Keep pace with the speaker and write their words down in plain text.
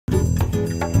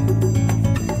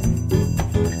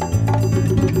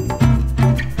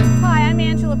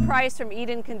Price from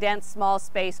Eden Condensed Small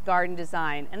Space Garden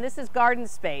Design, and this is Garden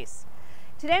Space.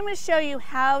 Today I'm going to show you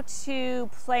how to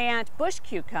plant bush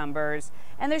cucumbers,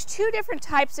 and there's two different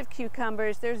types of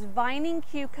cucumbers. There's vining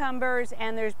cucumbers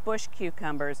and there's bush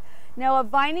cucumbers. Now a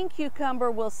vining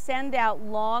cucumber will send out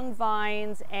long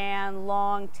vines and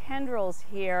long tendrils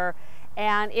here,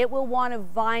 and it will want to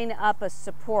vine up a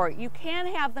support. You can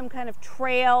have them kind of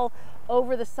trail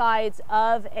over the sides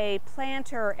of a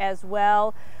planter as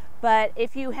well, but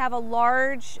if you have a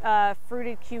large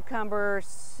fruited cucumber,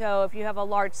 so if you have a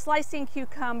large slicing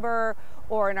cucumber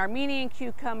or an Armenian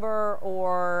cucumber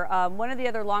or one of the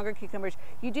other longer cucumbers,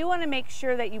 you do want to make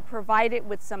sure that you provide it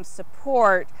with some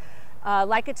support,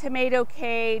 like a tomato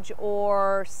cage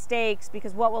or stakes,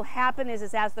 because what will happen is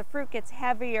as the fruit gets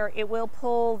heavier, it will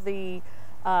pull the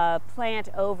plant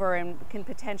over and can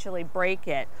potentially break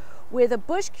it. With a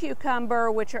bush cucumber,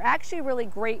 which are actually really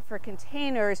great for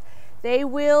containers, they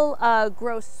will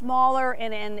grow smaller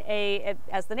and in a,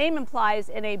 as the name implies,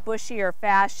 in a bushier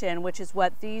fashion, which is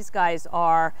what these guys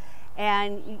are.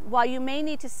 And while you may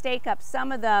need to stake up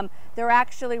some of them, they're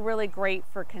actually really great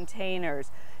for containers.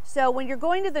 So when you're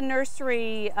going to the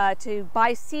nursery to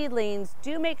buy seedlings,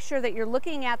 do make sure that you're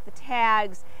looking at the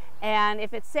tags, and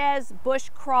if it says bush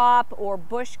crop or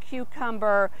bush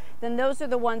cucumber, then those are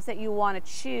the ones that you want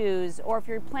to choose. Or if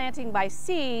you're planting by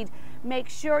seed, make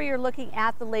sure you're looking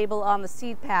at the label on the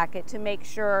seed packet to make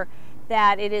sure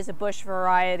that it is a bush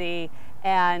variety,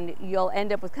 and you'll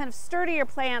end up with kind of sturdier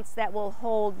plants that will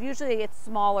hold, usually it's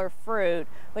smaller fruit,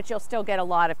 but you'll still get a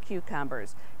lot of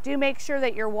cucumbers. Do make sure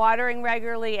that you're watering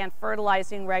regularly and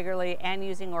fertilizing regularly and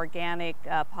using organic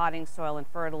potting soil and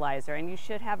fertilizer, and you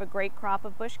should have a great crop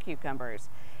of bush cucumbers.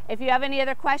 If you have any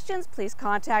other questions, please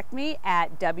contact me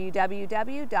at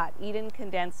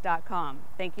www.edencondensed.com.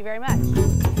 Thank you very much.